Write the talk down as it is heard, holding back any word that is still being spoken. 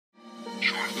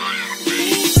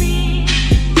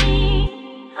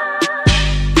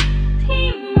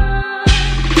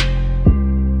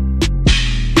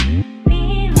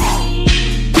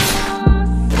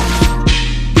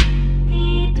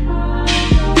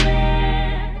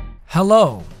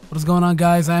Hello, what is going on,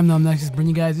 guys? I am AkumaNexus,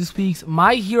 bringing you guys this week's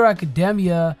My Hero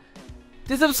Academia.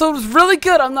 This episode was really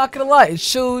good, I'm not gonna lie. It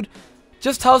showed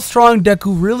just how strong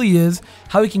Deku really is,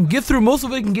 how he can get through most of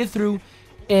what he can get through,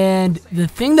 and the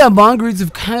thing that manga readers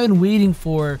have kind of been waiting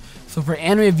for, so for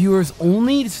anime viewers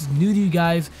only, this is new to you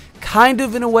guys, kind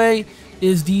of in a way,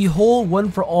 is the whole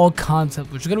one-for-all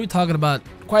concept, which we're going to be talking about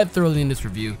quite thoroughly in this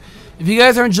review. If you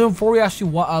guys are enjoying before we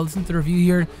actually listen to the review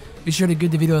here, be sure to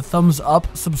give the video a thumbs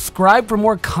up, subscribe for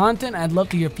more content. I'd love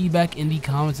to hear feedback in the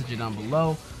comment section down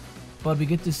below. But we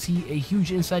get to see a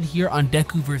huge insight here on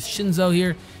Deku versus Shinso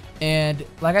here. And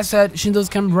like I said, Shinso's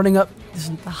kind of running up this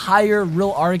entire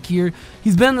real arc here.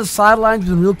 He's been on the sidelines,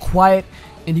 been real quiet,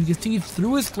 and if you can see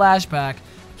through his flashback,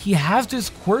 he has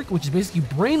this quirk, which is basically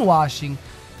brainwashing,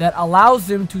 that allows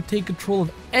him to take control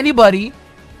of anybody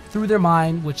through their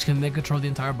mind, which can then control the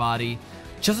entire body,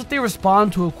 just if they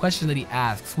respond to a question that he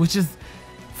asks, which is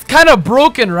kind of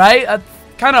broken, right? That's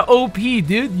kind of OP,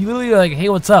 dude. You literally are like, hey,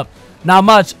 what's up? Not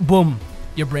much. Boom.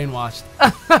 You're brainwashed.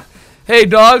 Hey,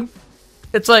 dog.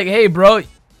 It's like, hey, bro,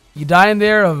 you dying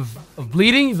there of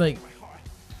bleeding? He's like,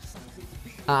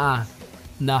 nah.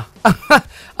 I don't know.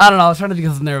 I was trying to think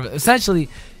of something there. But essentially,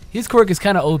 his quirk is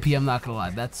kind of OP, I'm not going to lie.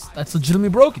 That's legitimately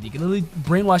broken. You can literally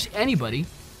brainwash anybody,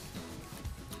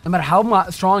 no matter how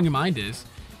strong your mind is.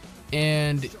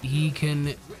 And he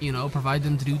can, you know, provide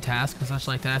them to do tasks and such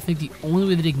like that. I think the only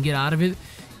way that he can get out of it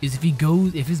is if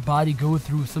if his body goes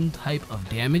through some type of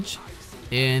damage,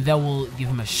 and that will give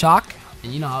him a shock.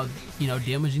 And you know how,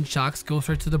 damaging shocks go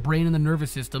straight to the brain and the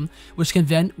nervous system, which can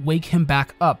then wake him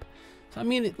back up. So I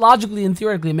mean, logically and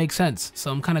theoretically, it makes sense. So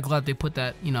I'm kind of glad they put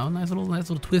that, nice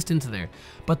little twist into there.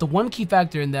 But the one key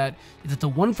factor in that is that the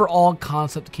one for all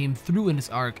concept came through in this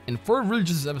arc, and for really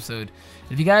just this episode.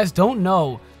 If you guys don't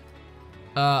know,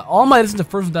 All Might isn't the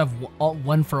first one to have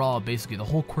one for all. Basically, the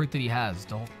whole quirk that he has,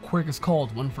 the whole quirk is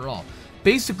called one for all.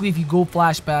 Basically, if you go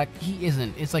flashback, he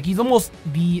isn't. It's like he's almost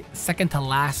the second to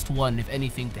last one, if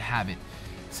anything, to have it.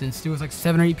 Since there was like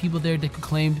 7 or 8 people there, Deku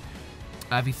claimed.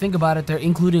 If you think about it, there,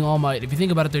 including All Might, if you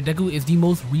think about it, there, Deku is the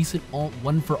most recent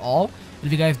one for all. And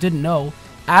if you guys didn't know,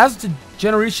 as the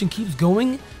generation keeps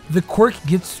going, the quirk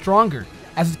gets stronger.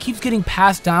 As it keeps getting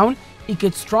passed down, it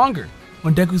gets stronger.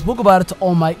 When Deku spoke about it to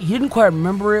All Might, he didn't quite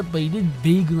remember it, but he did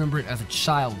vaguely remember it as a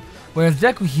child. Whereas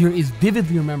Deku here is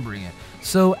vividly remembering it.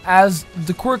 So as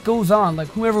the quirk goes on, like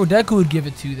whoever Deku would give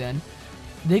it to then,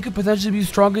 they could potentially be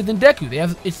stronger than Deku. They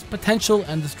have its potential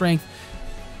and the strength.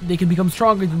 They can become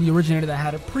stronger than the originator that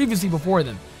had it previously before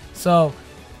them. So,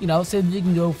 say they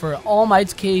can go for All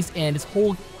Might's case, and his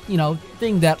whole,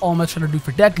 thing that All Might's trying to do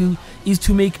for Deku is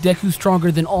to make Deku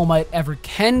stronger than All Might ever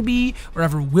can be, or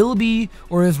ever will be,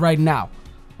 or is right now.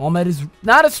 All Might is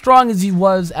not as strong as he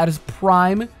was at his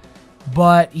prime,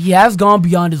 but he has gone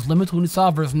beyond his limits when we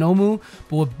saw versus Nomu.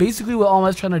 But what All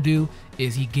Might's trying to do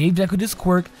is he gave Deku this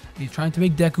quirk, and he's trying to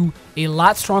make Deku a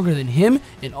lot stronger than him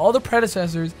and all the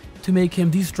predecessors, to make him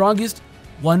the strongest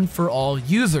one-for-all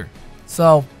user.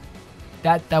 So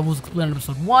that was explained in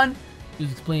episode 1. It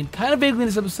was explained kind of vaguely in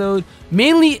this episode,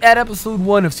 mainly at episode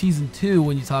 1 of season 2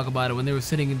 when you talk about it, when they were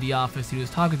sitting in the office. He was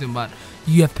talking to him about,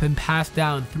 you have been passed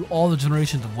down through all the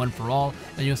generations of one-for-all,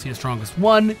 and you'll see the strongest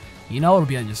one. It'll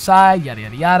be on your side, yada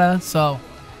yada yada. So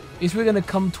it's really going to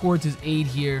come towards his aid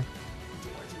here.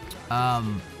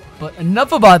 But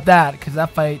enough about that, because that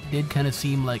fight did kind of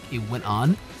seem like it went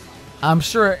on. I'm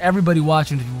sure everybody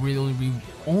watching, if you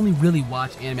only really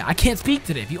watch anime, I can't speak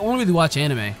today. If you only really watch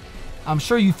anime, I'm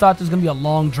sure you thought there was going to be a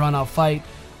long, drawn-out fight,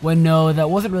 when no, that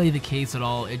wasn't really the case at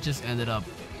all. It just ended up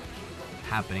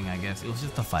happening, I guess. It was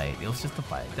just a fight.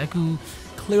 Deku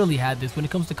clearly had this. When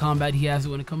it comes to combat, he has it.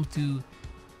 When it comes to,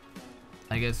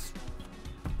 I guess,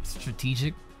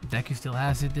 strategic, Deku still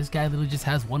has it. This guy literally just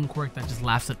has one quirk that just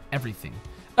laughs at everything.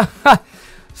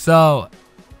 So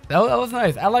that was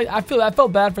nice. I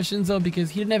felt bad for Shinso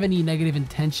because he didn't have any negative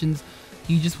intentions.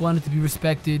 He just wanted to be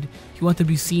respected. He wanted to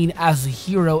be seen as a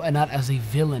hero and not as a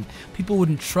villain. People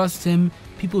wouldn't trust him.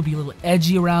 People would be a little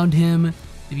edgy around him.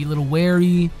 They'd be a little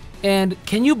wary. And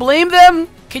can you blame them?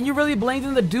 Can you really blame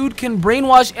them? The dude can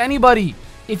brainwash anybody.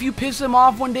 If you piss him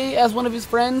off one day as one of his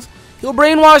friends, he'll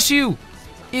brainwash you.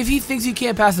 If he thinks you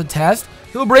can't pass a test,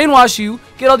 he'll brainwash you,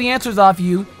 get all the answers off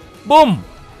you. Boom.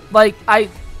 Like,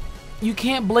 you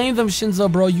can't blame them,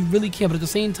 Shinso, bro. You really can't. But at the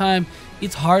same time,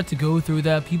 it's hard to go through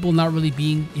that. People not really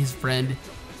being his friend.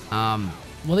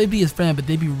 well, they'd be his friend, but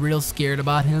they'd be real scared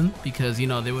about him because, you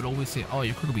know, they would always say, oh,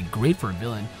 Yakuto would be great for a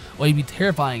villain, or he'd be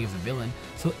terrifying as a villain.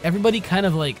 So everybody kind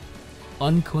of like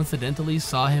uncoincidentally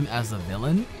saw him as a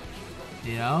villain,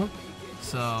 you know?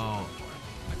 So,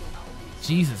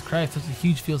 Jesus Christ, such a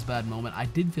huge feels bad moment. I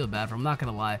did feel bad for him, I'm not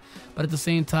gonna lie, but at the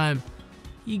same time,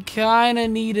 he kind of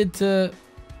needed to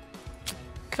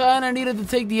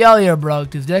take the L here, bro,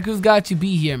 because Deku's got you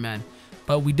beat here, man.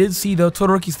 But we did see, though,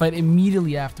 Todoroki's fight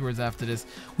immediately afterwards. After this,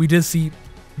 we did see,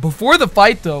 before the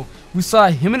fight, though, we saw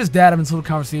him and his dad having a little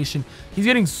conversation. He's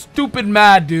getting stupid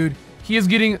mad, dude. He is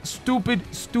getting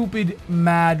stupid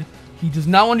mad. He does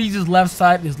not want to use his left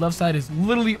side. His left side is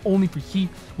literally only for heat,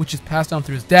 which is passed down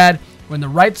through his dad. When the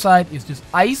right side is just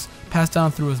ice, passed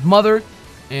down through his mother.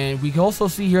 And we can also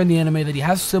see here in the anime that he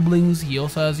has siblings. He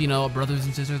also has, you know, brothers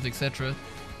and sisters, etc.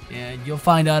 And you'll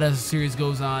find out as the series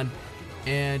goes on.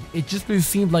 And it just really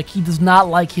seemed like he does not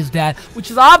like his dad,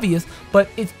 which is obvious, but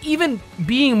it's even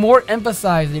being more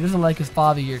emphasized that he doesn't like his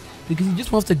father here because he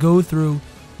just wants to go through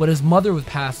what his mother was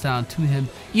passed down to him,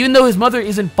 even though his mother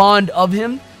isn't fond of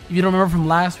him. If you don't remember from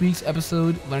last week's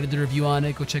episode when I did the review on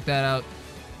it, go check that out.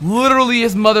 Literally,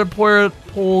 his mother poured,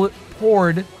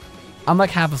 I'm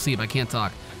like half asleep, I can't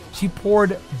talk. She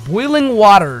poured boiling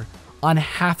water on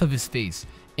half of his face,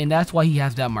 and that's why he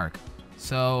has that mark.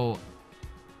 So,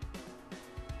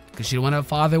 because she didn't want to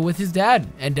father with his dad,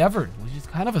 Endeavor, which is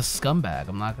kind of a scumbag,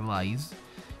 I'm not gonna lie. He's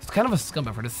kind of a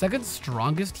scumbag. For the second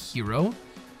strongest hero,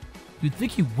 you'd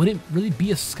think he wouldn't really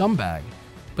be a scumbag.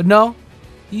 But no,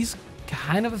 he's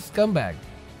kind of a scumbag.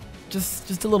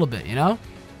 Just a little bit, you know?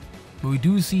 But we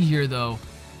do see here, though,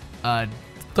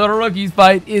 Todoroki's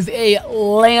fight is a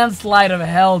landslide of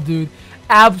hell, dude.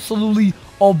 Absolutely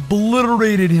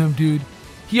obliterated him, dude.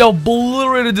 He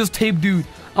obliterated this tape dude.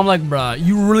 I'm like, bruh,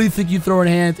 you really think you throwing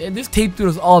hands? And this tape dude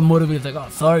is all motivated. Like, oh,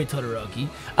 sorry, Todoroki.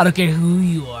 I don't care who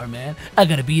you are, man. I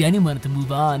gotta beat anyone to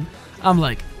move on. I'm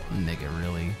like, nigga,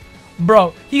 really?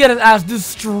 Bro, he got his ass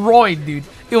destroyed, dude.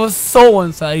 It was so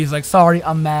one-sided. He's like, sorry,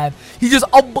 I'm mad. He just,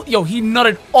 yo, he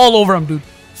nutted all over him, dude.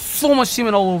 So much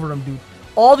semen all over him, dude.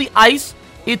 All the ice,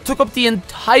 it took up the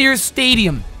entire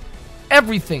stadium.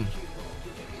 Everything.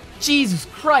 Jesus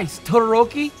Christ,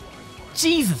 Todoroki.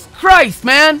 Jesus Christ,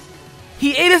 man.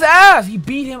 He ate his ass. He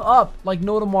beat him up like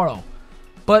no tomorrow.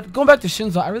 But going back to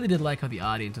Shinso, I really did like how the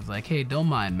audience was like, hey, don't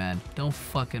mind, man. Don't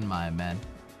fucking mind, man.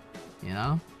 You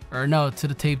know? Or no, to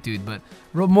the tape dude. But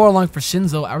more along for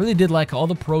Shinso, I really did like how all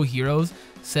the pro heroes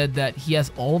said that he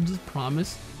has all of this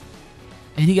promise.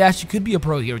 And he actually could be a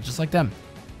pro hero just like them.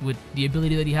 With the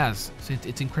ability that he has. So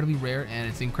it's incredibly rare and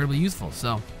it's incredibly useful.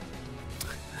 So,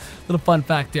 little fun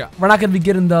fact there. We're not going to be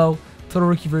getting, though,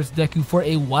 Todoroki versus Deku for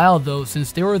a while, though,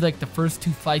 since they were like the first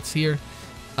two fights here.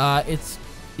 It's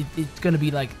gonna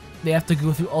be like they have to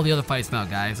go through all the other fights now,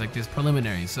 guys. Like this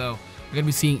preliminary. So we're gonna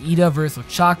be seeing Ida versus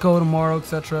Ochako tomorrow,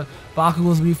 etc.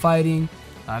 Bakugo's gonna be fighting.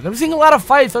 Gonna be seeing a lot of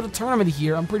fights at the tournament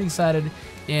here. I'm pretty excited,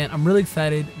 and I'm really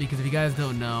excited because if you guys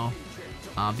don't know,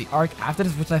 the arc after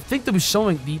this, which I think they'll be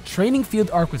showing, the training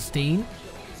field arc with Stain.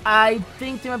 I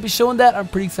think they might be showing that. I'm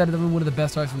pretty excited. That'll be one of the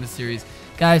best arcs from this series.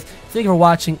 Guys, thank you for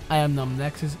watching. I am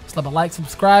AkumaNexus. Slap a like,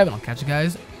 subscribe, and I'll catch you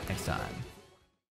guys next time.